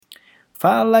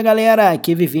Fala galera,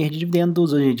 aqui é Viver de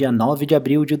Dividendos, hoje é dia 9 de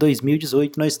abril de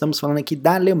 2018, nós estamos falando aqui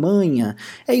da Alemanha.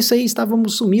 É isso aí,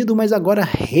 estávamos sumidos, mas agora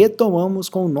retomamos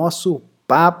com o nosso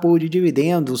Papo de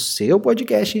Dividendos, seu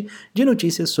podcast de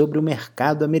notícias sobre o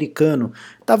mercado americano.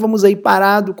 Estávamos aí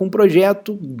parados com um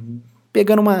projeto,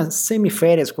 pegando umas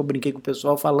semiférias que eu brinquei com o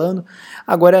pessoal falando.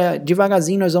 Agora,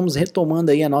 devagarzinho, nós vamos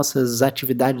retomando aí as nossas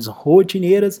atividades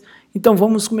rotineiras. Então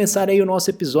vamos começar aí o nosso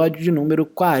episódio de número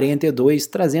 42,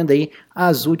 trazendo aí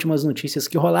as últimas notícias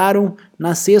que rolaram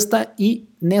na sexta e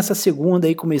nessa segunda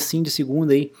aí, comecinho de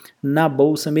segunda aí, na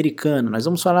Bolsa Americana. Nós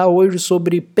vamos falar hoje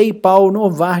sobre PayPal,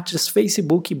 Novartis,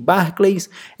 Facebook, Barclays,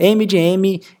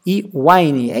 MGM e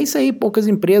Wine. É isso aí, poucas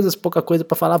empresas, pouca coisa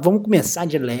para falar. Vamos começar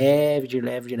de leve.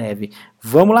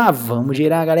 Vamos lá, vamos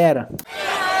girar, galera.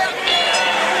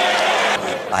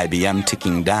 IBM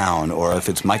ticking down, or if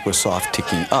it's Microsoft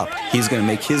ticking up, he's going to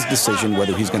make his decision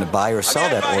whether he's going to buy or sell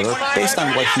that order based on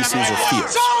what he sees or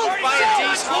feels.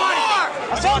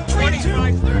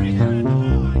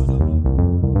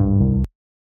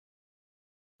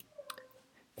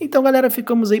 Então, galera,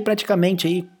 ficamos aí praticamente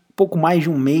aí pouco mais de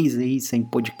um mês aí sem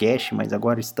podcast, mas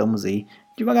agora estamos aí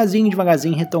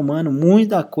devagarzinho retomando.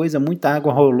 Muita coisa, muita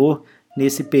água rolou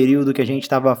nesse período que a gente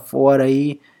estava fora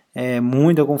aí,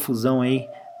 muita confusão aí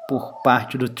por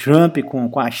parte do Trump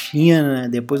com a China,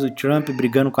 depois o Trump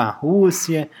brigando com a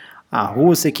Rússia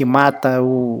que mata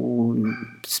o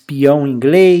espião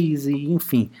inglês, e,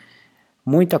 enfim,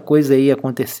 muita coisa aí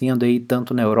acontecendo aí,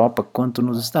 tanto na Europa quanto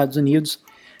nos Estados Unidos.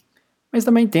 Mas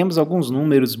também temos alguns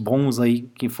números bons aí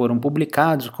que foram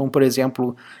publicados, como por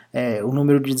exemplo, o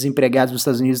número de desempregados nos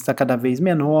Estados Unidos está cada vez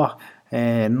menor,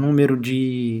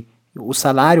 o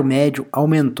salário médio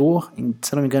aumentou,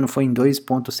 se não me engano foi em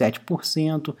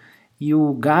 2,7%, e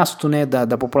o gasto, né,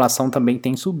 da população também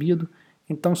tem subido.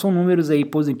 Então são números aí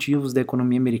positivos da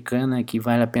economia americana que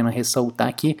vale a pena ressaltar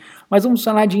aqui. Mas vamos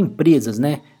falar de empresas,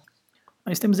 né?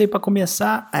 Nós temos aí para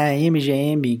começar a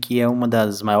MGM, que é uma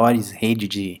das maiores redes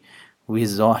de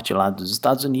resort lá dos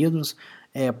Estados Unidos.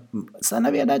 Na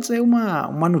verdade saiu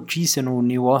uma notícia no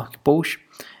New York Post,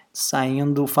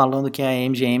 falando que a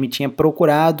MGM tinha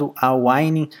procurado a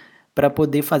Wine para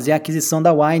poder fazer a aquisição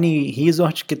da Wine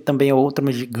Resort, que também é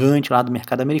outra gigante lá do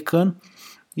mercado americano,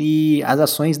 e as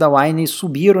ações da Wine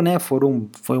subiram, né?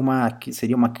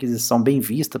 Seria uma aquisição bem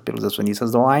vista pelos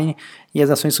acionistas da Wine, e as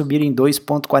ações subiram em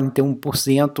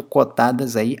 2,41%,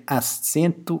 cotadas aí a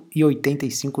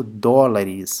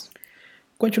 $185.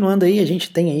 Continuando aí, a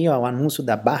gente tem aí o anúncio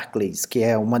da Barclays, que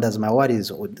é uma das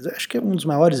maiores, acho que é um dos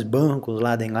maiores bancos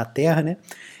lá da Inglaterra, né?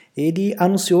 Ele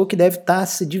anunciou que deve estar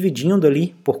se dividindo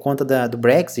ali por conta do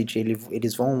Brexit.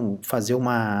 Eles vão fazer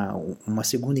uma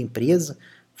segunda empresa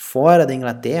fora da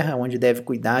Inglaterra, onde deve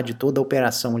cuidar de toda a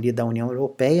operação ali da União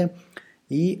Europeia,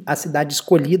 e a cidade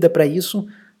escolhida para isso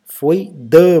foi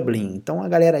Dublin. Então a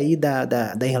galera aí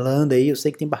da Irlanda aí, eu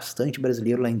sei que tem bastante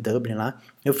brasileiro lá em Dublin lá.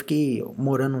 Eu fiquei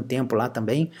morando um tempo lá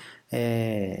também.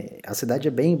 A cidade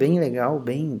é bem legal,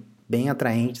 bem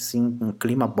atraente, assim, um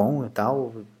clima bom e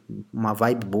tal, uma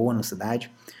vibe boa na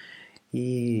cidade.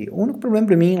 E o único problema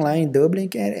para mim lá em Dublin é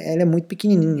que ela é muito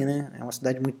pequenininha, né? É uma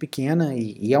cidade muito pequena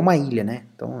e é uma ilha, né?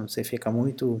 Então você fica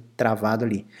muito travado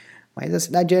ali. Mas a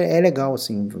cidade é legal,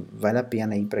 assim, vale a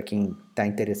pena aí para quem está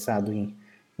interessado em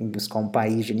buscar um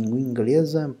país de língua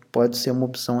inglesa, pode ser uma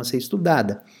opção a ser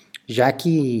estudada, já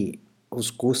que os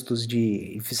custos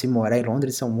de se morar em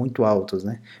Londres são muito altos,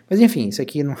 né? Mas enfim, isso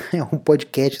aqui não é um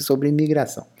podcast sobre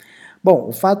imigração. Bom,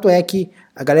 o fato é que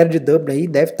a galera de Dublin aí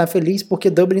deve estar feliz porque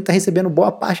Dublin está recebendo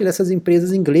boa parte dessas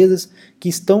empresas inglesas que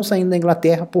estão saindo da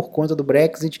Inglaterra por conta do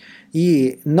Brexit,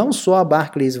 e não só a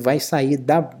Barclays vai sair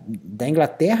da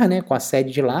Inglaterra, né, com a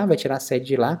sede de lá, vai tirar a sede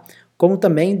de lá, como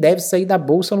também deve sair da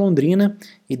Bolsa Londrina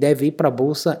e deve ir para a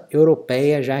Bolsa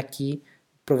Europeia, já que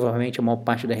provavelmente a maior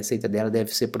parte da receita dela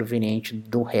deve ser proveniente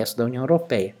do resto da União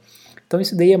Europeia. Então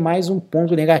isso daí é mais um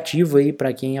ponto negativo aí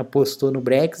para quem apostou no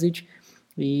Brexit,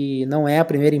 e não é a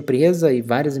primeira empresa, e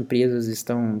várias empresas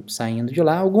estão saindo de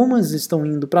lá, algumas estão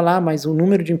indo para lá, mas o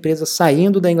número de empresas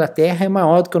saindo da Inglaterra é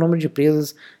maior do que o número de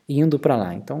empresas indo para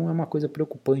lá. Então é uma coisa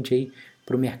preocupante aí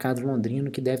para o mercado londrino,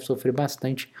 que deve sofrer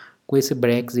bastante com esse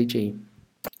Brexit aí.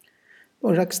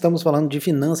 Bom, já que estamos falando de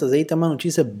finanças aí, tem uma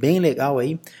notícia bem legal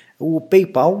aí. O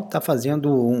PayPal está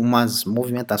fazendo umas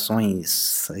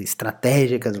movimentações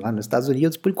estratégicas lá nos Estados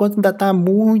Unidos, por enquanto ainda está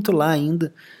muito lá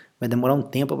ainda, vai demorar um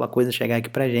tempo para a coisa chegar aqui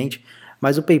para a gente,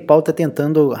 mas o PayPal está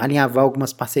tentando alinhavar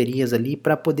algumas parcerias ali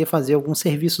para poder fazer alguns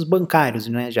serviços bancários,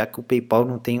 né? Já que o PayPal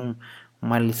não tem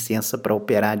uma licença para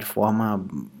operar de forma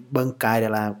bancária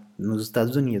lá nos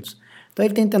Estados Unidos. Então Então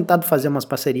ele tem tentado fazer umas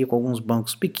parcerias com alguns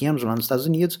bancos pequenos lá nos Estados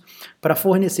Unidos para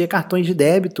fornecer cartões de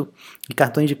débito e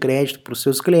cartões de crédito para os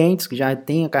seus clientes, que já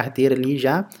tem a carteira ali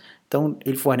já. Então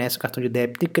ele fornece o cartão de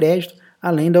débito e crédito,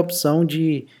 além da opção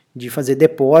de fazer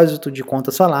depósito de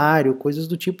conta salário, coisas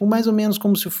do tipo, mais ou menos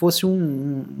como se fosse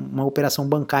uma operação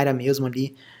bancária mesmo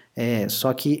ali,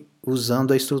 só que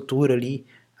usando a estrutura ali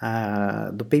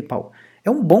do PayPal. É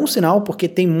um bom sinal porque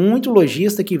tem muito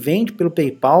lojista que vende pelo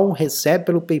PayPal, recebe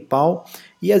pelo PayPal,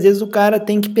 e às vezes o cara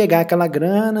tem que pegar aquela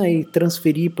grana e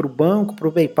transferir para o banco, para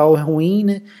o PayPal é ruim,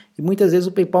 né? E muitas vezes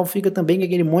o PayPal fica também com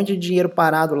aquele monte de dinheiro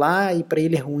parado lá e para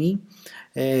ele é ruim.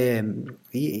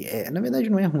 Na verdade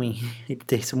não é ruim ele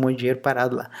ter esse monte de dinheiro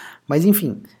parado lá, mas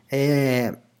enfim,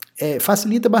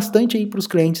 facilita bastante aí para os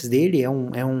clientes dele,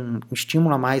 é um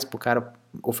estímulo a mais para o cara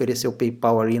oferecer o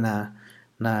PayPal ali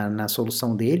na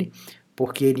solução dele,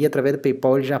 porque ele através do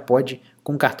PayPal ele já pode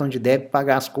com cartão de débito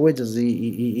pagar as coisas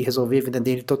e resolver a vida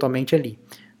dele totalmente ali.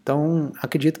 Então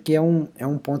acredito que é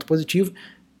um ponto positivo.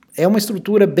 É uma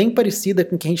estrutura bem parecida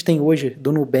com o que a gente tem hoje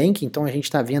do Nubank, então a gente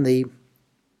está vendo aí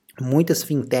muitas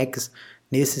fintechs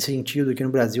nesse sentido aqui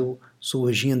no Brasil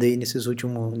surgindo aí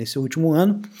nesse último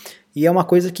ano, e é uma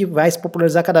coisa que vai se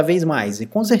popularizar cada vez mais, e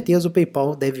com certeza o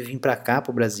PayPal deve vir para cá,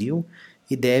 para o Brasil,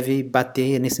 e deve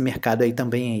bater nesse mercado aí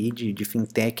também aí de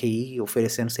fintech aí,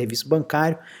 oferecendo serviço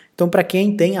bancário. Então para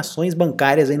quem tem ações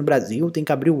bancárias aí no Brasil, tem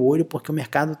que abrir o olho, porque o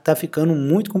mercado está ficando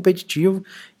muito competitivo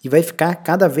e vai ficar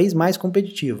cada vez mais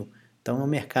competitivo. Então é um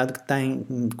mercado que está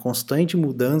em constante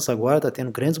mudança agora, está tendo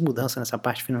grandes mudanças nessa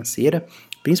parte financeira,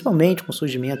 principalmente com o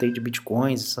surgimento aí de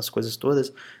bitcoins, essas coisas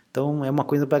todas. Então é uma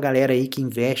coisa para a galera aí que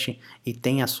investe e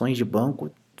tem ações de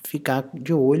banco, ficar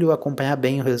de olho, acompanhar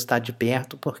bem o resultado de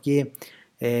perto, porque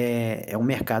é um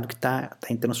mercado que está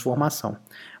em transformação.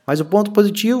 Mas o ponto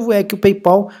positivo é que o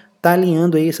PayPal está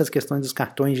alinhando aí essas questões dos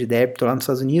cartões de débito lá nos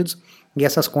Estados Unidos e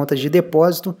essas contas de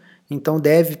depósito. Então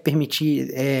deve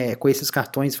permitir com esses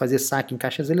cartões fazer saque em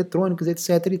caixas eletrônicos,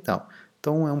 etc. e tal.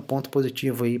 Então é um ponto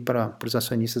positivo aí para os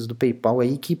acionistas do PayPal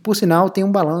aí, que por sinal tem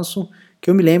um balanço que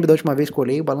eu me lembro da última vez que eu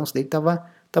olhei, o balanço dele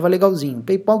estava legalzinho. O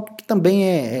PayPal que também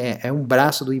é um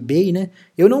braço do eBay, né?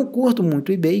 Eu não curto muito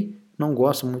o eBay, não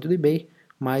gosto muito do eBay,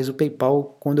 mas o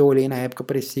PayPal, quando eu olhei na época,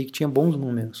 parecia que tinha bons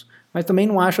números. Mas também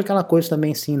não acho aquela coisa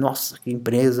também assim, nossa, que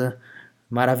empresa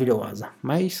maravilhosa.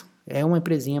 Mas é uma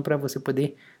empresinha para você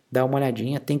poder dar uma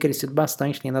olhadinha, tem crescido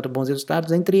bastante, tem dado bons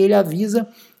resultados, entre ele e a Visa,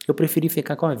 eu preferi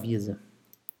ficar com a Visa.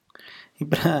 E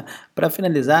para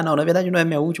finalizar, não, na verdade não é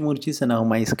minha última notícia não,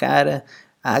 mas cara,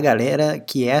 a galera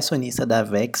que é acionista da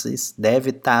Vexis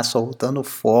deve estar soltando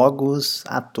fogos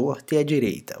à torta e à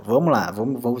direita. Vamos lá,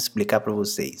 vamos explicar para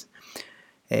vocês.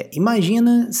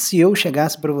 Imagina se eu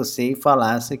chegasse para você e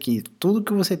falasse que tudo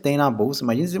que você tem na bolsa,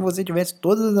 imagina se você tivesse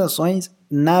todas as ações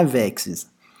na Vexis,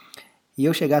 e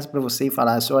eu chegasse para você e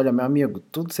falasse, olha meu amigo,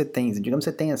 tudo que você tem, digamos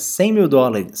que você tenha 100 mil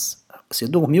dólares, você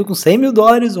dormiu com 100 mil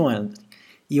dólares ontem,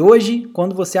 e hoje,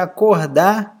 quando você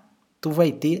acordar, tu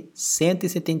vai ter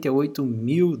 178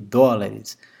 mil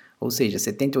dólares, ou seja,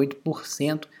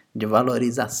 78% de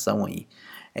valorização aí.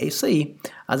 É isso aí.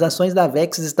 As ações da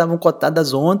Vexis estavam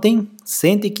cotadas ontem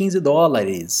 115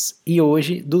 dólares e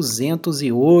hoje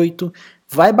 208.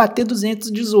 Vai bater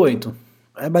 218.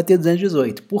 Vai bater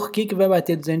 218. Por que vai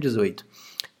bater 218?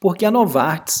 Porque a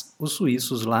Novartis, os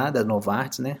suíços lá da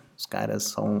Novartis, né? Os caras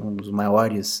são os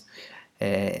maiores,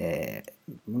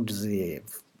 vamos dizer,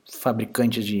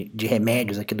 fabricantes de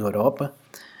remédios aqui da Europa.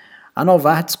 A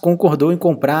Novartis concordou em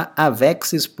comprar a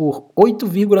Vexis por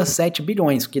 8,7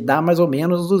 bilhões, que dá mais ou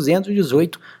menos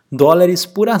 218 dólares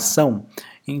por ação.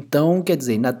 Então, quer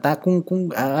dizer, ainda está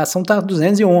a ação está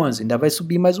 211, ainda vai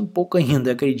subir mais um pouco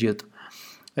ainda, acredito.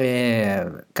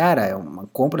 Cara, é uma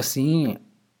compra assim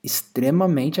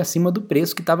extremamente acima do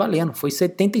preço que está valendo. Foi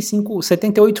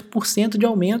 78% de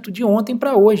aumento de ontem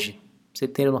para hoje, pra você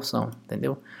ter noção,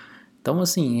 entendeu? Então,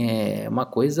 assim, é uma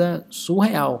coisa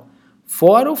surreal.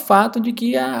 Fora o fato de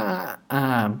que a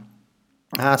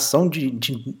ação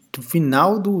do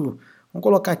final do... Vamos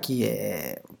colocar aqui,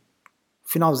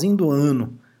 finalzinho do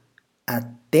ano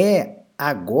até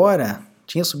agora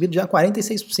tinha subido já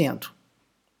 46%.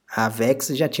 A VEX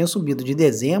já tinha subido de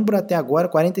dezembro até agora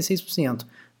 46%,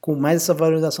 com mais essa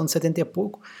valorização de 70 e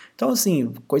pouco. Então,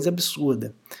 assim, coisa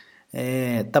absurda.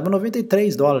 Tava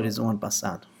 93 dólares no ano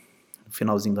passado, no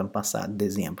finalzinho do ano passado,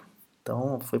 dezembro.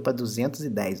 Então foi para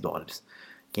 210 dólares.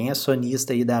 Quem é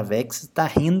acionista aí da Vex está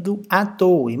rindo à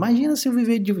toa. Imagina se eu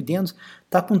viver de dividendos,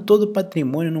 tá com todo o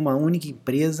patrimônio numa única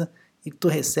empresa e tu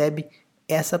recebe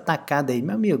essa tacada aí.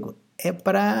 Meu amigo, é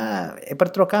para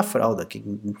trocar a fralda, que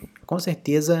com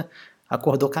certeza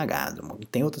acordou cagado, não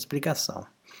tem outra explicação.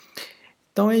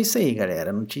 Então é isso aí,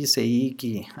 galera. Notícia aí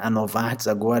que a Novartis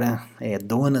agora é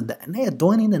dona da... Não é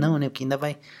dona ainda não, né? Porque ainda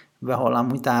vai rolar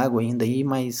muita água ainda aí,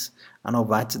 mas a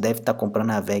Novartis deve estar comprando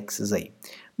a Avexis aí.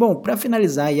 Bom, para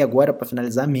finalizar aí agora, para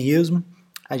finalizar mesmo,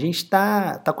 a gente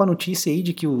tá com a notícia aí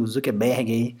de que o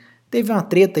Zuckerberg aí teve uma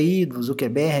treta aí do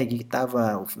Zuckerberg que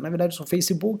tava, na verdade, o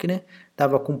Facebook, né?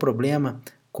 Tava com problema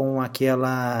com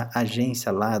aquela agência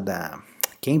lá da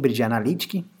Cambridge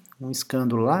Analytica, um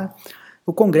escândalo lá.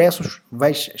 O Congresso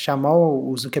vai chamar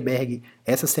o Zuckerberg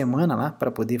essa semana lá para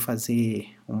poder fazer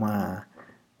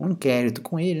um inquérito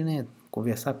com ele, né?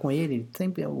 Conversar com ele.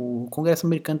 Sempre, o Congresso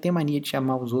americano tem mania de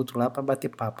chamar os outros lá para bater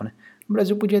papo, né? No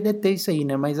Brasil podia até ter isso aí,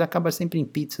 né? Mas acaba sempre em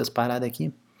pizza as paradas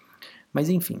aqui. Mas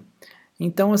enfim.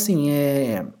 Então, assim,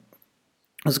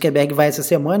 o Zuckerberg vai essa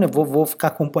semana, eu vou ficar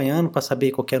acompanhando para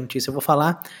saber qualquer notícia eu vou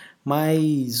falar,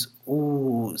 mas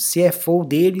o CFO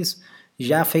deles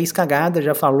já fez cagada,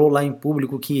 já falou lá em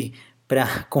público que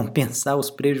para compensar os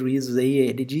prejuízos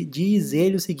aí, diz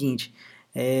ele o seguinte,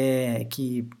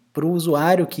 que para o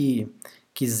usuário que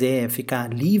quiser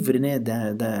ficar livre, né,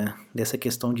 dessa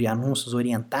questão de anúncios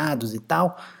orientados e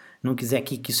tal, não quiser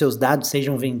que seus dados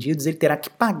sejam vendidos, ele terá que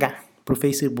pagar para o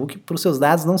Facebook para os seus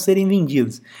dados não serem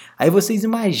vendidos. Aí vocês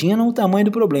imaginam o tamanho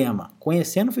do problema.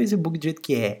 Conhecendo o Facebook do jeito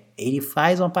que é, ele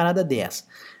faz uma parada dessa.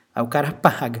 Aí o cara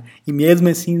paga. E mesmo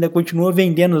assim ainda continua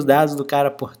vendendo os dados do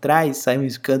cara por trás. Sai um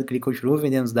escândalo que ele continua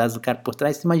vendendo os dados do cara por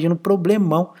trás. Você imagina o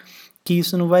problemão que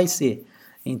isso não vai ser.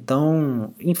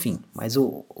 Então, enfim. Mas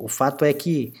o fato é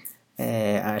que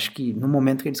acho que no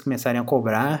momento que eles começarem a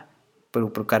cobrar para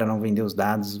o cara não vender os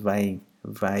dados, vai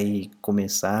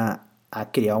começar a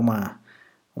criar um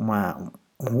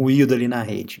ruído ali na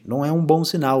rede. Não é um bom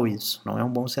sinal isso, não é um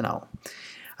bom sinal.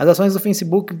 As ações do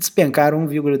Facebook despencaram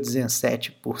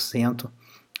 1,17%,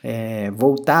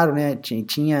 voltaram, né?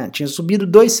 Tinha subido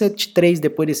 2,73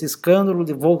 depois desse escândalo,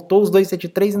 voltou os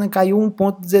 2,73 e ainda caiu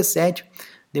 1,17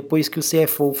 depois que o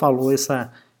CFO falou essa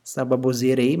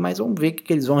baboseira aí, mas vamos ver o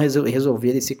que eles vão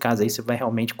resolver nesse caso aí, se vai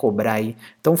realmente cobrar aí.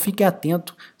 Então fique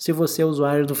atento, se você é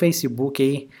usuário do Facebook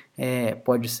aí,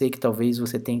 pode ser que talvez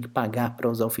você tenha que pagar para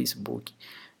usar o Facebook.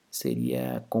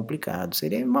 Seria complicado,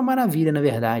 seria uma maravilha na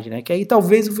verdade, né? Que aí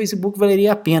talvez o Facebook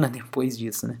valeria a pena depois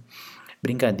disso, né?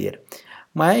 Brincadeira.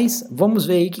 Mas vamos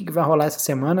ver aí o que vai rolar essa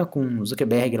semana com o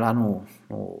Zuckerberg lá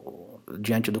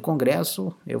diante do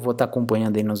Congresso. Eu vou estar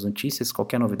acompanhando aí nas notícias,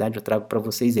 qualquer novidade eu trago para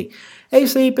vocês aí. É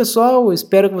isso aí, pessoal,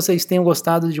 espero que vocês tenham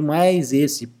gostado demais.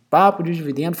 Esse papo de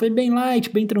dividendo foi bem light,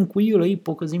 bem tranquilo aí,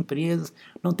 poucas empresas,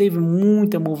 não teve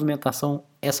muita movimentação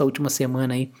essa última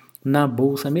semana aí na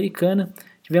Bolsa Americana.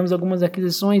 Tivemos algumas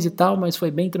aquisições e tal, mas foi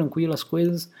bem tranquilo as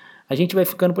coisas. A gente vai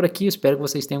ficando por aqui, espero que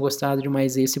vocês tenham gostado de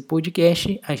mais esse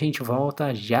podcast. A gente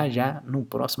volta já no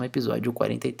próximo episódio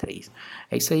 43.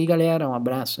 É isso aí, galera. Um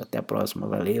abraço, até a próxima.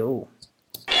 Valeu!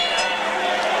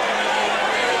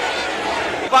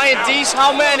 Buying D's,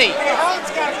 how many?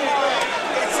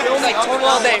 Like total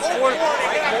all day, 4.